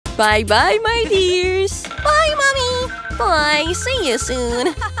Bye-bye, my dears. Bye, Mommy. Bye. See you soon.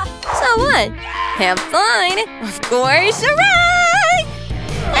 So what? Have fun. Of course. Alright!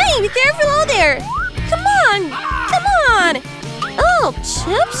 Hey, be careful out there. Come on. Come on. Oh,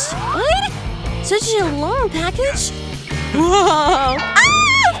 chips? What? Such a long package? Whoa. Ah!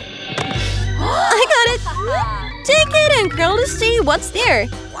 I got it. Take it and grill to see what's there.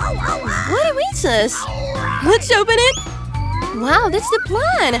 What awaits us? Let's open it. Wow, that's the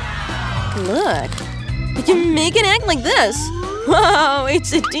plan. Look. You can make an egg like this. Wow,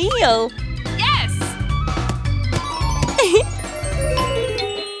 it's a deal. Yes!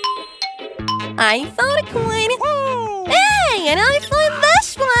 I found a coin. Hey, and I found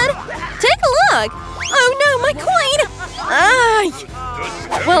this one. Take a look. Oh no, my coin. Ah.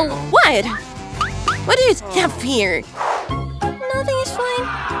 Well, what? What do you have here? Nothing is fine.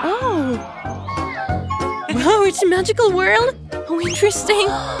 Oh. Wow, it's a magical world. Oh, interesting.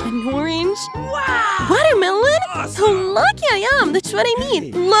 An orange. Wow! Watermelon? Awesome. How lucky I am. That's what I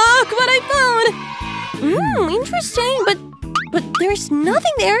need. Look what I found. Interesting. But there's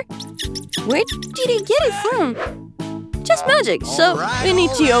nothing there. Where did he get it from? Just magic. So we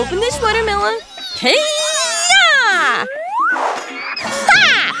need to open this watermelon. Hey-ya!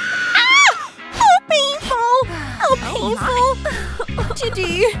 Ha! Ah! How painful! How painful! What to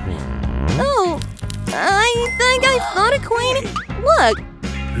do? Oh, I think I found a coin. Look,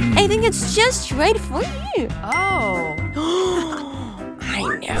 I think it's just right for you. Oh. I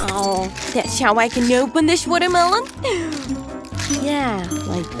know. That's how I can open this watermelon. Yeah,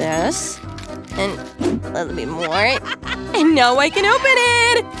 like this. And a little bit more. And now I can open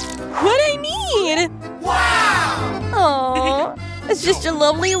it! What I need! Wow! Oh, it's just a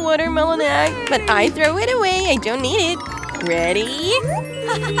lovely watermelon egg, but I throw it away. I don't need it. Ready?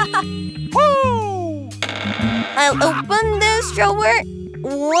 I'll open this drawer.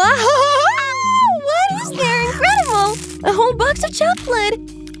 Wow! What is there? Incredible! A whole box of chocolate.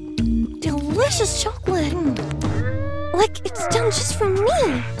 Delicious chocolate. Like it's done just for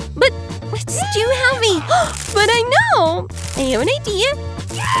me. But it's too heavy. But I know. I have an idea.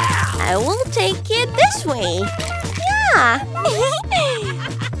 I will take it this way. Yeah.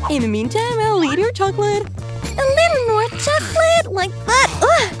 In the meantime, I'll eat your chocolate. A little more chocolate, like that.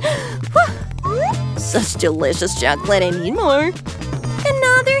 Such delicious chocolate. I need more.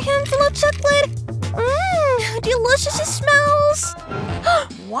 Another handful of chocolate. How delicious it smells.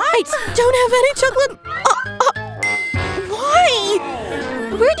 What? I don't have any chocolate. Why?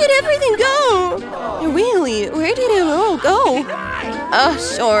 Where did everything go? Really? Where did it all go? Oh,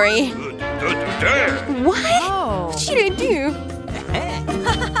 sorry. What? Oh. What should I do?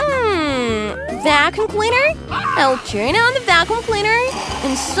 Vacuum cleaner? I'll turn on the vacuum cleaner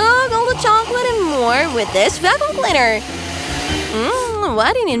and suck all the chocolate and more with this vacuum cleaner.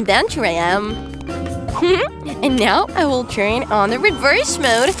 What an inventor I am. And now I will turn on the reverse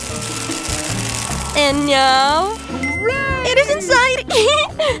mode. And now it is inside.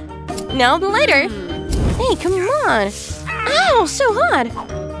 Now the lighter. Hey, come on. Ow, so hot.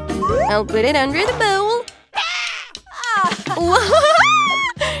 I'll put it under the bowl.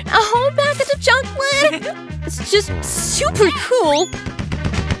 A whole package of chocolate. It's just super cool.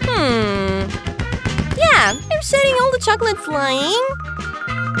 Yeah, I'm setting all the chocolate flying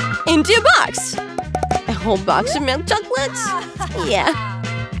into a box. A whole box of milk chocolates. Yeah,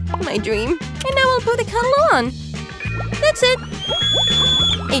 my dream. And now I'll put the kettle on. That's it.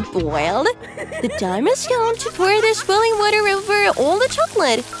 It boiled. The time has come to pour this boiling water over all the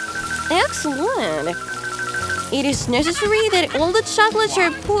chocolate. Excellent. It is necessary that all the chocolates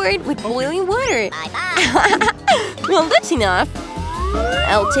are poured with boiling water. Well, that's enough.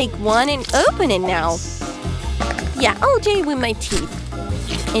 I'll take one and open it now. Yeah, I'll do it with my teeth.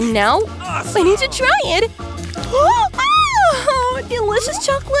 And now, I need to try it. Oh, delicious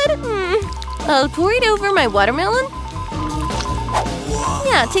chocolate. I'll pour it over my watermelon.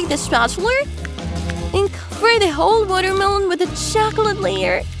 Yeah, take the spatula and cover the whole watermelon with a chocolate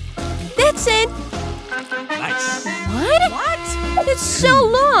layer. That's it. Nice. What? It's so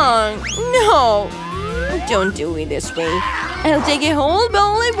long. No. Don't do it this way. I'll take a whole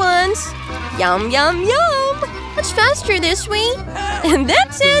bowl at once. Yum, yum, yum. Much faster this way. And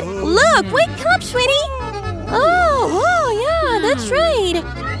that's it. Look, wake up, sweetie. Oh, yeah, that's right.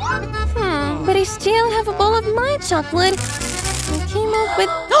 But I still have a bowl of my chocolate. I came up with...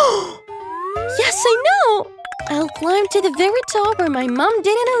 Yes, I know. I'll climb to the very top where my mom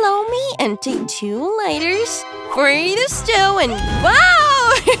didn't allow me and take 2 lighters for the stove and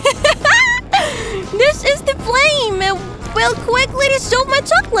wow! This is the flame! It will quickly dissolve my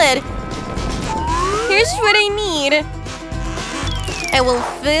chocolate! Here's what I need. I will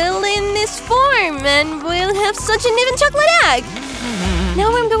fill in this form and we'll have such an even chocolate egg.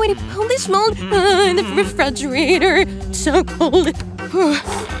 Now I'm going to put this mold in the refrigerator. It's so cold.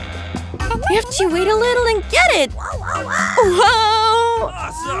 You have to wait a little and get it. Wow!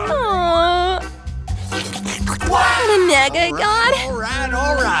 Awesome. What an egg I got.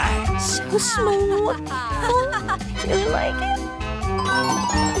 All right. So small. You like it?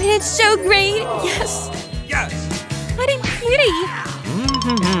 It's so great. Yes. Yes. What a beauty.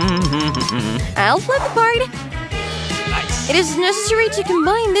 I'll flip the part. Nice. It is necessary to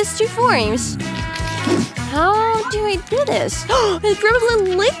combine these two forms. How do I do this? I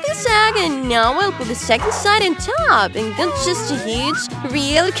probably lick this egg and now I'll put the second side on top and get just a huge,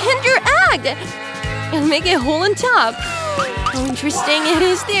 real Kinder egg. I'll make a hole on top. How interesting it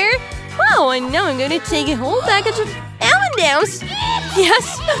is there. Wow, and now I'm going to take a whole package of M&M's.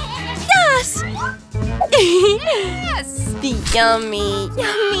 Yes! Yes! Yes! The yummy,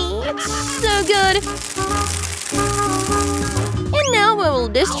 yummy. It's so good. And now we will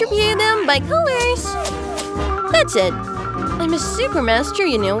distribute them by colors. That's it. I'm a super master,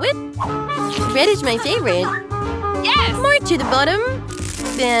 you know it. Red is my favorite. Yes! More to the bottom.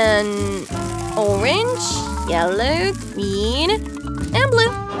 Then orange, yellow, green, and blue.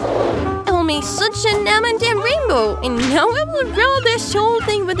 I will make such an M&M rainbow. And now I will roll this whole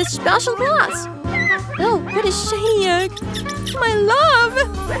thing with a special glass. Oh, what a shiny egg. My love.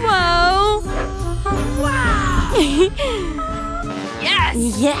 Wow. Wow. Yes.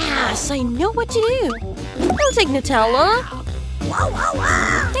 Yes, I know what to do. I'll take Nutella.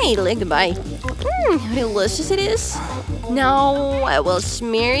 Hey, look, goodbye. How delicious it is. Now I will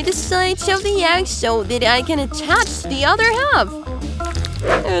smear the sides of the egg so that I can attach the other half.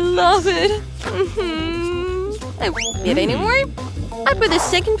 I love it. I won't get any more. I put the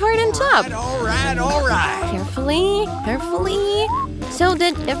second part on top. All right. Carefully, carefully, so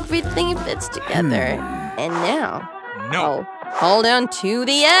that everything fits together. And now, No. hold on to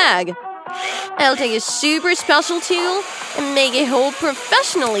the egg. I'll take a super special tool and make a hole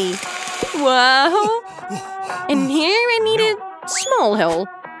professionally. Wow. And here I need a small hole.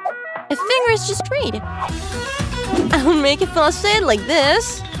 A finger is just right. I'll make a faucet like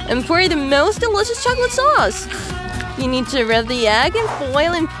this and pour the most delicious chocolate sauce. You need to wrap the egg in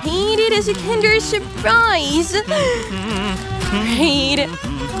foil and paint it as a Kinder surprise. Great.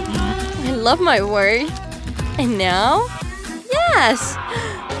 I love my work. And now? Yes.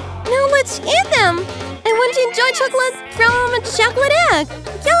 Now let's eat them. I want to enjoy chocolate from a chocolate egg.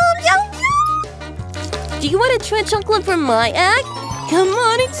 Yum, yum, yum. Do you want to try chocolate from my egg? Come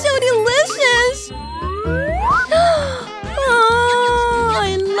on, it's so delicious. Oh,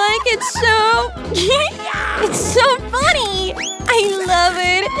 I like it so. It's so funny. I love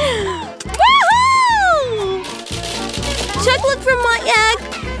it. Woohoo! Chocolate from my egg.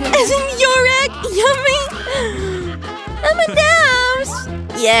 As in your egg. Yummy. M&M's.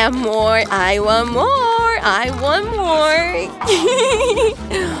 Yeah, more. I want more. I want more.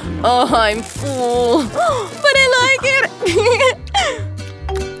 Oh, I'm full. But I like it.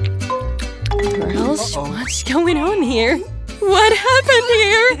 Girls, what's going on here? What happened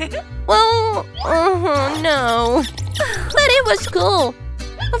here? Well, no. But it was cool.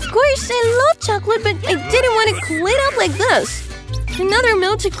 Of course, I love chocolate, but I didn't want to clean up like this. Another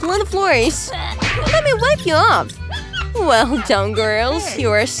milk to clean the floors. Let me wipe you off. Well done, girls.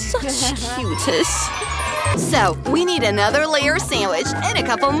 You are such cuties. So, we need another layer sandwich and a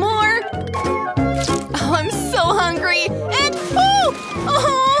couple more. Oh, I'm so hungry. And,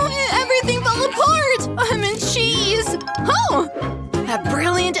 everything fell apart. I'm in cheese. Oh, a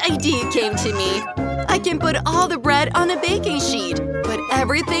brilliant idea came to me. I can put all the bread on a baking sheet, put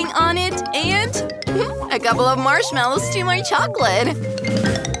everything on it, and a couple of marshmallows to my chocolate.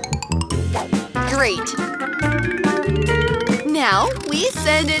 Great. Now, we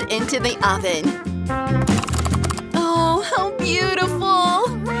send it into the oven. Oh, how beautiful!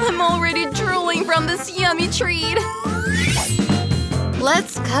 I'm already drooling from this yummy treat.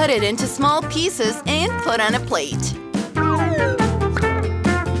 Let's cut it into small pieces and put on a plate.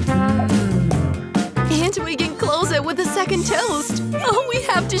 And we can close it with a second toast. Oh, we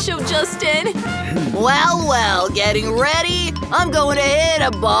have to show Justin. Well, getting ready. I'm going to hit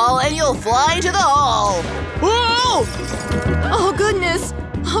a ball and you'll fly into the hall. Whoa! Oh, goodness.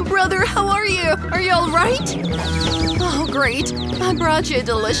 Oh, brother, how are you? Are you all right? Oh, great. I brought you a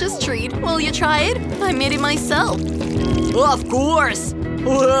delicious treat. Will you try it? I made it myself. Of course.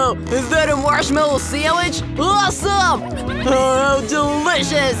 Whoa, is that a marshmallow sandwich? Awesome! Oh,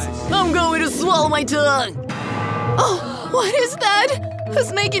 delicious! I'm going to swallow my tongue. Oh, what is that?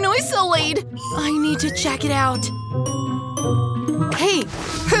 Who's making noise so late? I need to check it out. Hey,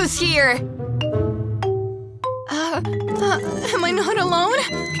 who's here? Am I not alone?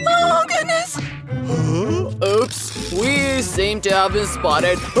 Oh, goodness! Oops, we seem to have been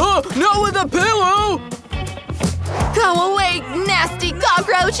spotted. Oh, not with a pillow! Go away, nasty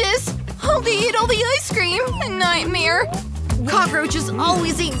cockroaches! I'll eat all the ice cream. A nightmare. Cockroaches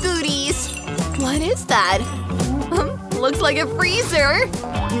always eat goodies. What is that? Looks like a freezer.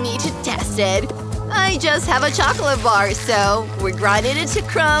 Need to test it. I just have a chocolate bar, so we're grinding it to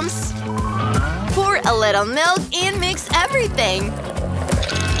crumbs. Pour a little milk and mix everything.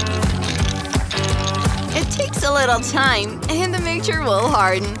 It takes a little time, and the mixture will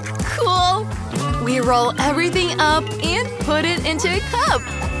harden. Cool! We roll everything up and put it into a cup.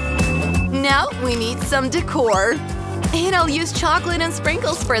 Now we need some decor. And I'll use chocolate and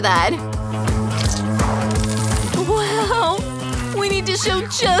sprinkles for that. Wow! We need to show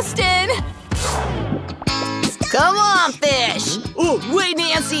Justin! Come on, fish! Oh, wait,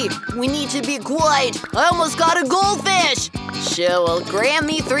 Nancy! We need to be quiet! I almost got a goldfish! She will grant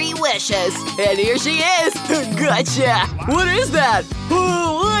me 3 wishes. And here she is! Gotcha! What is that?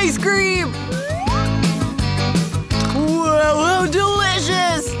 Oh, ice cream! Wow, how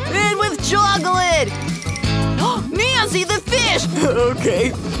delicious! And with chocolate! Nancy, the fish!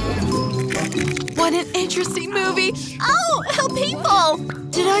 Okay. What an interesting movie! Oh, how painful!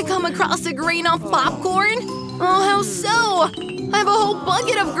 Did I come across a grain of popcorn? Oh, how so? I have a whole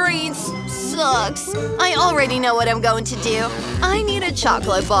bucket of grains. Sucks. I already know what I'm going to do. I need a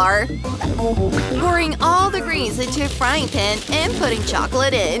chocolate bar. Pouring all the grains into a frying pan and putting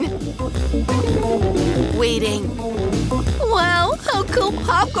chocolate in. Waiting. Wow, how cool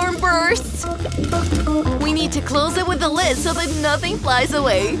popcorn bursts! We need to close it with the lid so that nothing flies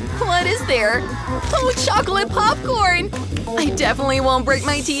away. What is there? Oh, chocolate popcorn! I definitely won't break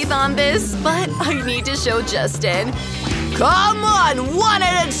my teeth on this, but I need to show Justin. Come on, one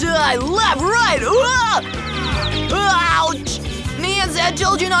at a time! Left, right! Ouch! Nancy, I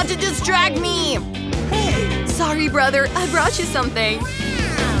told you not to distract me! Sorry, brother, I brought you something.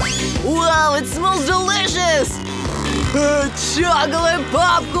 Wow, it smells delicious! Chocolate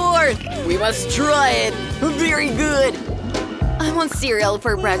popcorn! We must try it! Very good! I want cereal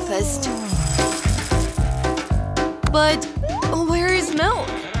for breakfast. But where is milk?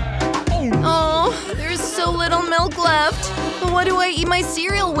 Oh, there's so little milk left. What do I eat my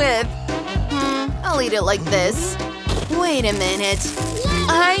cereal with? I'll eat it like this. Wait a minute.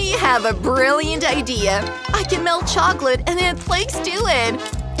 I have a brilliant idea. I can melt chocolate and add flakes to it.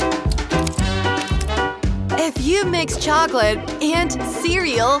 If you mix chocolate and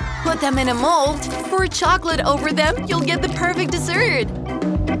cereal, put them in a mold, pour chocolate over them, you'll get the perfect dessert.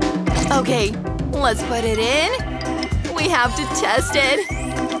 Okay, let's put it in. We have to test it.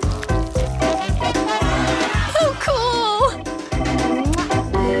 Oh, cool!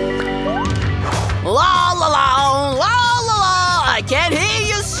 La la la, la la la! I can't hear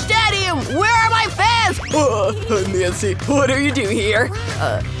you steady! Where are my fans? Nancy, what are you doing here?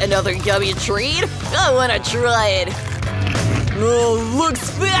 Another yummy treat? I wanna try it. Oh, looks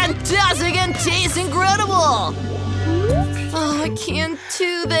fantastic and tastes incredible! Oh, I can't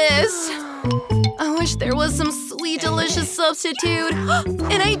do this. I wish there was some sweet, delicious substitute.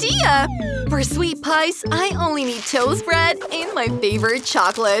 An idea! For sweet pies, I only need toast bread and my favorite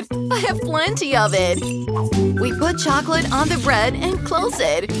chocolate. I have plenty of it. We put chocolate on the bread and close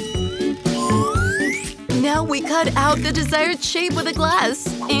it. Now we cut out the desired shape with a glass.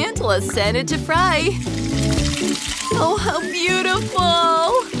 And let's send it to fry. Oh, how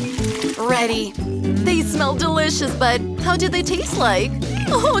beautiful! Ready. They smell delicious, but how do they taste like?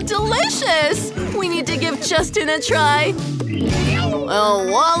 Oh, delicious! We need to give Justin a try. Oh,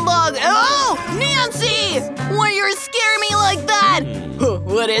 one look. Oh, Nancy! Why you scare me like that?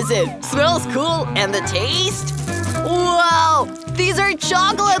 What is it? Smells cool. And the taste? Wow! These are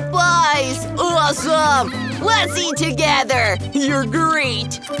chocolate pies! Awesome! Let's eat together! You're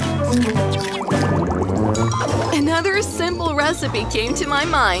great! Another simple recipe came to my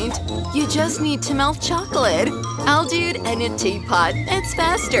mind. You just need to melt chocolate. I'll do it in a teapot. It's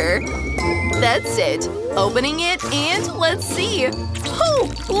faster. That's it. Opening it and let's see. Oh,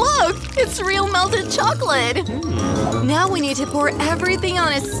 look! It's real melted chocolate. Now we need to pour everything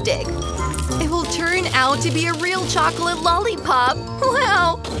on a stick. It will turn out to be a real chocolate lollipop.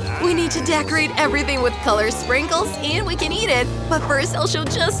 Wow! We need to decorate everything with color sprinkles and we can eat it. But first I'll show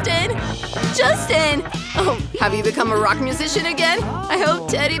Justin. Justin! Oh, have you become a rock musician again? I hope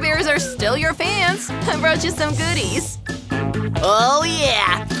teddy bears are still your fans. I brought you some goodies. Oh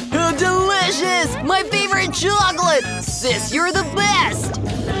yeah! Oh, delicious! My favorite chocolate! Sis, you're the best!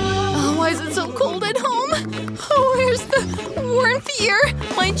 Oh, why is it so cold at home? Where's the warmth here?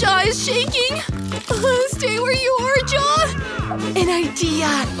 My jaw is shaking. Stay where you are, jaw. An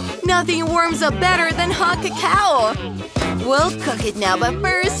idea. Nothing warms up better than hot cacao. We'll cook it now, but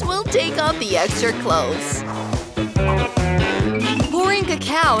first we'll take off the extra clothes. Pouring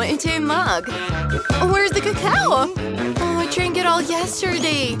cacao into a mug. Where's the cacao? Oh, I drank it all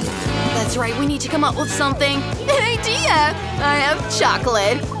yesterday. That's right, we need to come up with something. An idea! I have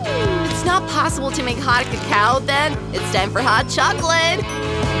chocolate. It's not possible to make hot cacao then. It's time for hot chocolate.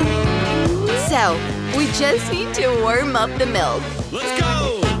 So, we just need to warm up the milk. Let's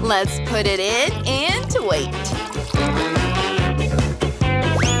go! Let's put it in and wait.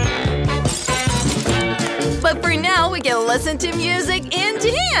 But for now, we can listen to music and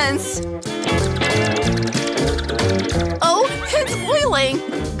dance. Oh, it's boiling.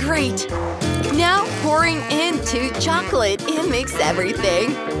 Great. Now pouring into chocolate and mix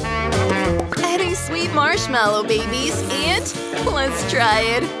everything. Adding sweet marshmallow babies and let's try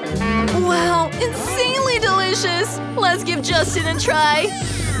it. Wow, insanely delicious. Let's give Justin a try.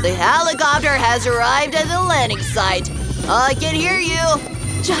 The helicopter has arrived at the landing site. I can hear you.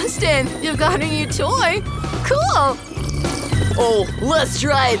 Justin, you've got a new toy. Cool. Oh, let's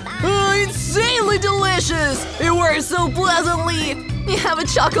try it. Insanely delicious. It works so pleasantly. You have a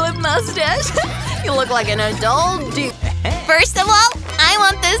chocolate mustache. You look like an adult dude. First of all, I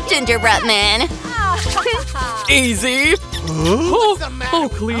want this gingerbread man. Easy. Oh,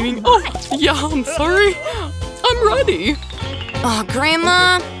 cleaning. Oh, yeah, I'm sorry. I'm ready. Oh,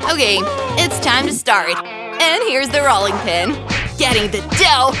 Grandma. Okay, it's time to start. And here's the rolling pin. Getting the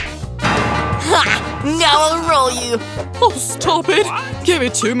dough. Ha! Now I'll roll you. Oh, stop it. Give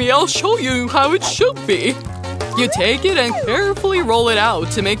it to me. I'll show you how it should be. You take it and carefully roll it out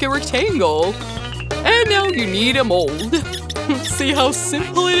to make a rectangle. And now you need a mold. See how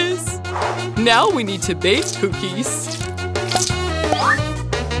simple it is? Now we need to bake cookies.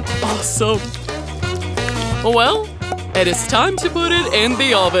 Awesome. Well, it is time to put it in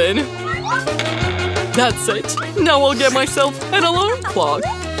the oven. That's it. Now I'll get myself an alarm clock.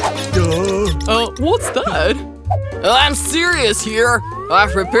 What's that? I'm serious here.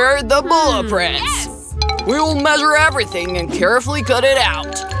 I've prepared the blueprints. We will measure everything and carefully cut it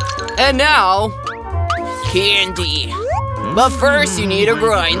out. And now, candy. But first you need to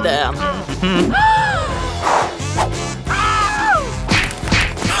grind them.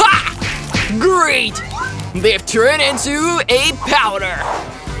 Ha! Great! They've turned into a powder.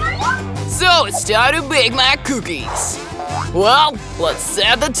 So it's time to bake my cookies. Well, let's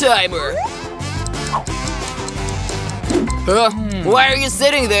set the timer. Why are you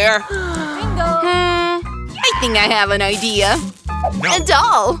sitting there? I think I have an idea. A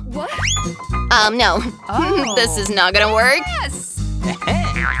doll. What? No. This is not gonna work.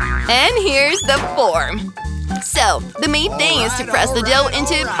 And here's the form. So, the main thing is to press the dough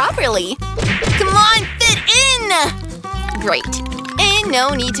into it properly. Come on, fit in! Great. And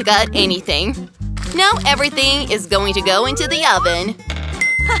no need to cut anything. Now everything is going to go into the oven.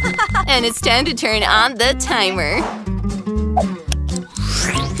 And it's time to turn on the timer.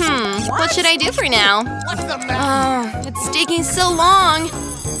 What should I do for now? Oh, it's taking so long.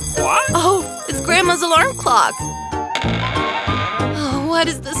 What? Oh, it's Grandma's alarm clock. Oh, what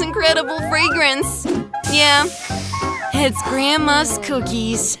is this incredible fragrance? Yeah, it's Grandma's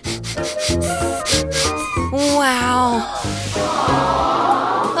cookies. Wow.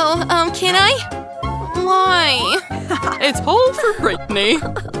 Oh, can I? Why? It's all for Brittany.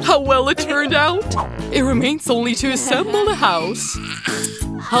 How well it turned out. It remains only to assemble the house.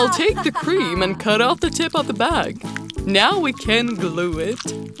 I'll take the cream and cut off the tip of the bag. Now we can glue it.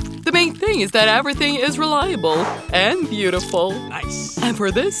 The main thing is that everything is reliable and beautiful. Nice. And for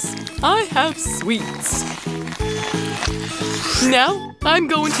this, I have sweets. Now, I'm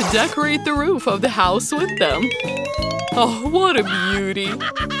going to decorate the roof of the house with them. Oh, what a beauty.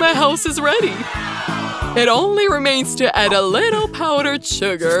 My house is ready. It only remains to add a little powdered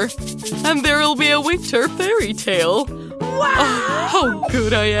sugar. And there will be a winter fairy tale. Wow! Oh, how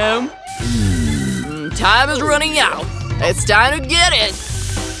good I am. Time is running out. It's time to get it.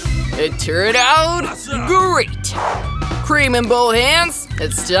 It turned out great. Cream in both hands.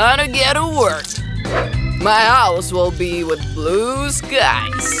 It's time to get to work. My house will be with blue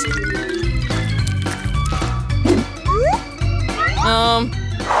skies.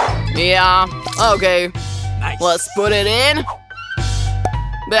 Yeah, okay. Nice. Let's put it in.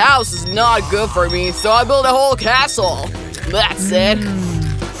 The house is not good for me, so I built a whole castle. That's it.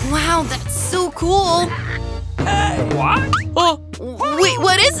 Wow, that's so cool. Hey, what? Oh, Wait,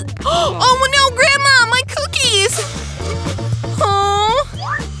 what is? Oh no, Grandma, my cookies! Oh,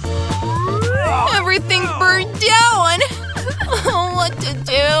 everything burned down! What to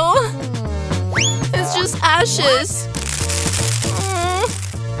do? It's just ashes.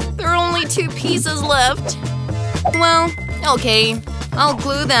 There are only 2 pieces left. Well, okay. I'll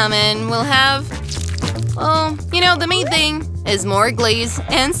glue them and we'll have… Oh, you know, the main thing is more glaze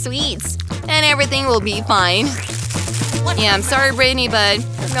and sweets. And everything will be fine. Yeah, I'm sorry, Brittany, but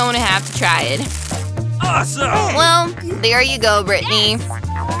we're going to have to try it. Awesome! Well, there you go, Brittany.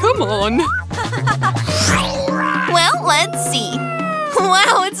 Come on. Well, let's see.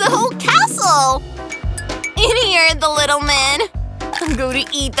 Wow, it's a whole castle! In here, the little men. I'm going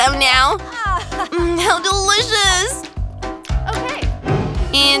to eat them now. How delicious! Okay.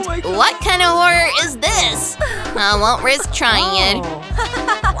 And what kind of horror is this? I won't risk trying it.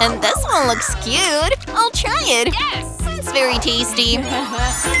 And this one looks cute. I'll try it. Yes. It's very tasty.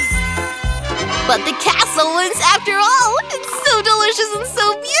 But the castle wins after all! It's so delicious and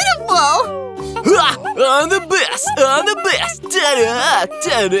so beautiful! I'm the best! I'm the best! Ta-da!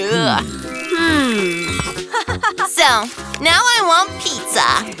 Ta-da! So, now I want pizza.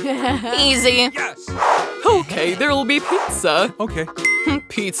 Easy. Yes! Okay, there'll be pizza. Okay.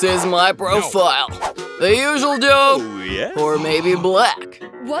 Pizza is my profile. The usual dough, Oh, yeah? or maybe black.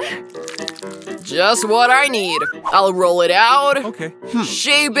 What? Just what I need. I'll roll it out, Okay.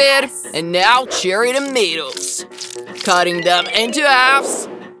 shape it, and now cherry tomatoes. Cutting them into halves,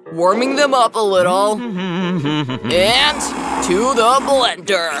 warming them up a little, and to the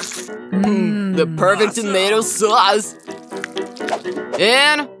blender. The perfect tomato sauce.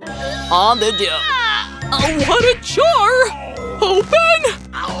 And on the dough. Oh, what a jar! Open!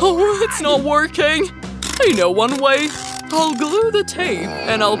 Oh, it's not working. I know one way. I'll glue the tape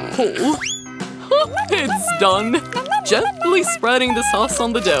and I'll pull. It's done. Gently spreading the sauce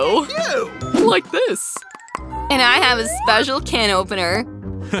on the dough. Like this. And I have a special can opener.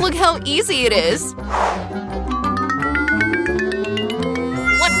 Look how easy it is.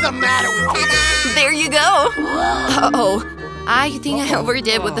 What's the matter with you? There you go. Uh-oh. I think I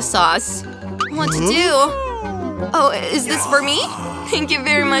overdid with the sauce. What to do? Oh, is this for me? Thank you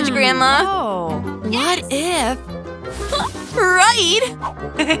very much, Grandma. Oh. What if… Right!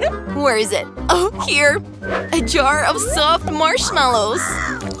 Where is it? Oh, here! A jar of soft marshmallows!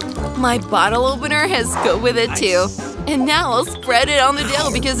 My bottle opener has go with it too. And now I'll spread it on the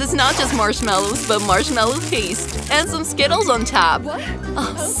dough because it's not just marshmallows, but marshmallow paste. And some Skittles on top.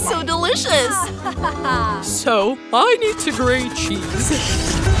 Oh, so delicious! So, I need to grate cheese.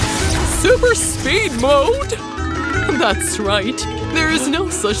 Super speed mode! That's right. There is no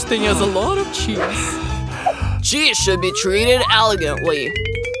such thing as a lot of cheese. Cheese should be treated elegantly.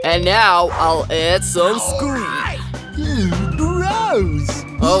 And now I'll add some squeeze. Gross!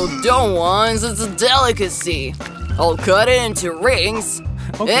 Oh, don't once, it's a delicacy. I'll cut it into rings,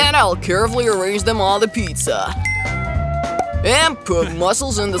 and I'll carefully arrange them on the pizza. And put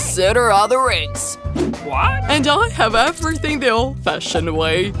mussels in the center of the rings. What? And I have everything the old-fashioned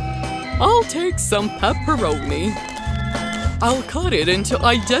way. I'll take some pepperoni. I'll cut it into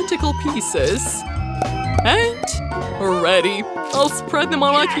identical pieces. And ready. I'll spread them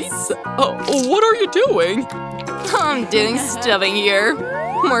on my pizza. Oh, what are you doing? I'm doing stuffing here.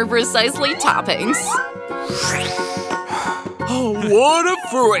 More precisely, toppings. Oh, what a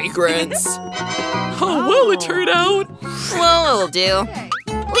fragrance! How will it turn out? Well, it'll do.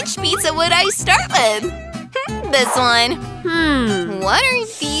 Which pizza would I start with? This one. What are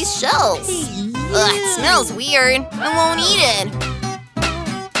these shells? Ugh, it smells weird. I won't eat it.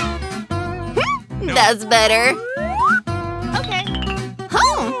 That's better. Okay.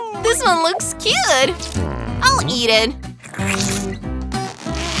 Oh, this one looks cute. I'll eat it.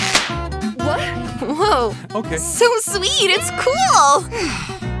 What? Whoa, Okay. so sweet. It's cool.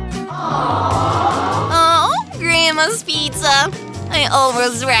 Oh, Grandma's pizza. I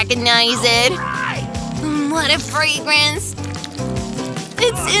always recognize it. What a fragrance.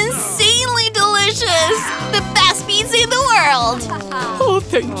 It's insanely delicious. The best pizza in the world. Oh,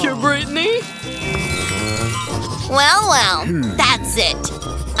 thank you, Brittany. Well, that's it.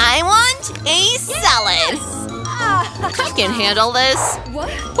 I want a salad. I can handle this.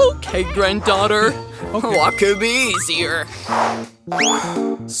 What? Okay, granddaughter. What could be easier?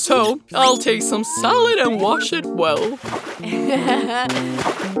 So, I'll take some salad and wash it well.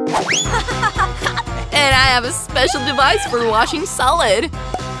 And I have a special device for washing salad.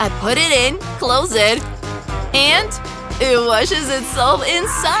 I put it in, close it, and it washes itself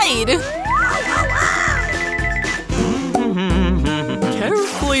inside.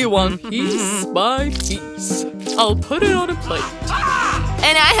 Carefully, one piece by piece. I'll put it on a plate.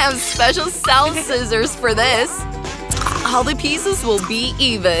 And I have special salad scissors for this. All the pieces will be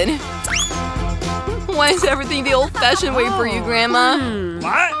even. Why is everything the old-fashioned way for you, Grandma?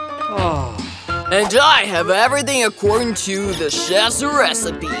 What? And I have everything according to the chef's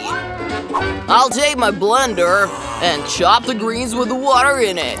recipe. I'll take my blender and chop the greens with the water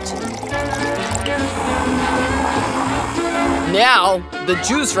in it. Now, the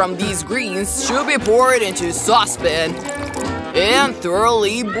juice from these greens should be poured into a saucepan and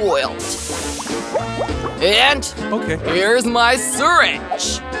thoroughly boiled. And here's my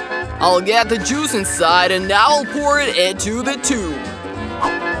syringe. I'll get the juice inside and now I'll pour it into the tube.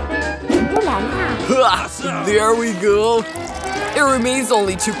 Ha, there we go. It remains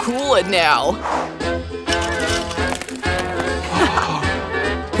only to cool it now.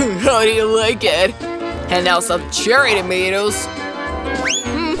 How do you like it? And now some cherry tomatoes.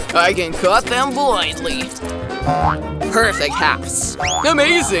 I can cut them blindly. Perfect halves.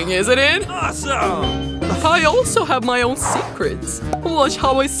 Amazing, isn't it? Awesome! I also have my own secrets. Watch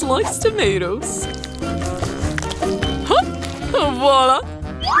how I slice tomatoes. Huh? Voila!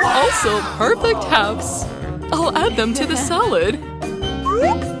 Also, perfect halves. I'll add them to the salad.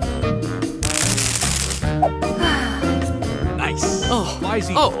 Nice. Oh,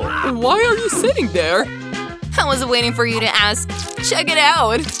 why are you sitting there? I was waiting for you to ask. Check it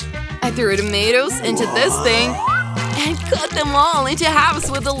out. I threw tomatoes into this thing and cut them all into halves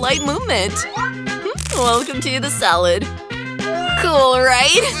with a light movement. Welcome to the salad. Cool,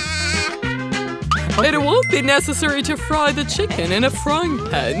 right? It won't be necessary to fry the chicken in a frying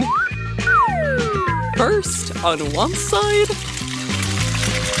pan. First on one side,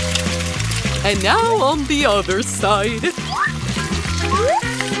 and now on the other side.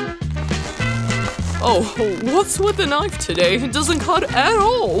 Oh, what's with the knife today? It doesn't cut at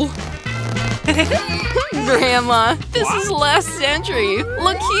all. Grandma, this is last century.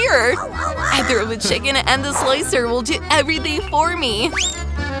 Look here. I threw the chicken and the slicer will do everything for me.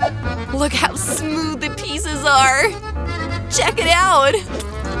 Look how smooth the pieces are. Check it out.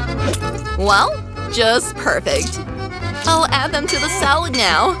 Well, just perfect. I'll add them to the salad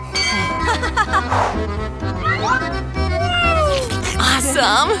now.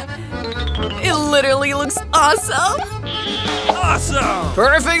 Awesome. It literally looks awesome. Awesome!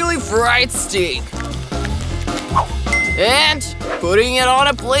 Perfectly fried steak. And putting it on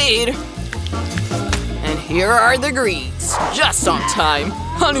a plate. And here are the greens. Just on time.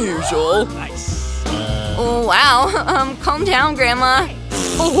 Unusual. Nice. Oh, wow. Calm down, Grandma.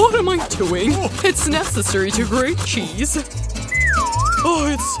 Oh, what am I doing? It's necessary to grate cheese. Oh,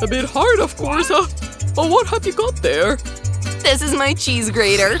 it's a bit hard, of course. Oh, what have you got there? This is my cheese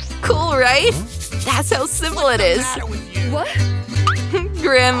grater. Cool, right? That's how simple it is. What?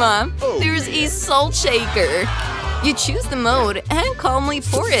 Grandma, there's a salt shaker. You choose the mode and calmly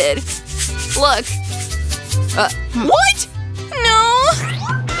pour it. Look. What? No!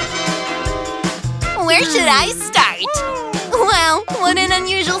 Where should I start? Wow, what an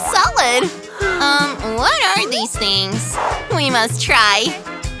unusual salad. What are these things? We must try.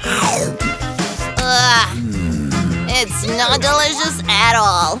 Ugh. It's not delicious at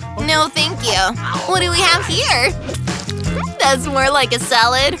all. No, thank you. What do we have here? That's more like a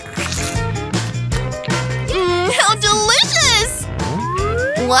salad. How delicious!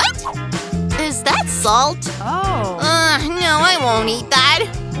 What? Is that salt? Oh. No, I won't eat that.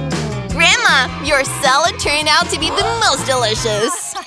 Grandma, your salad turned out to be the most delicious.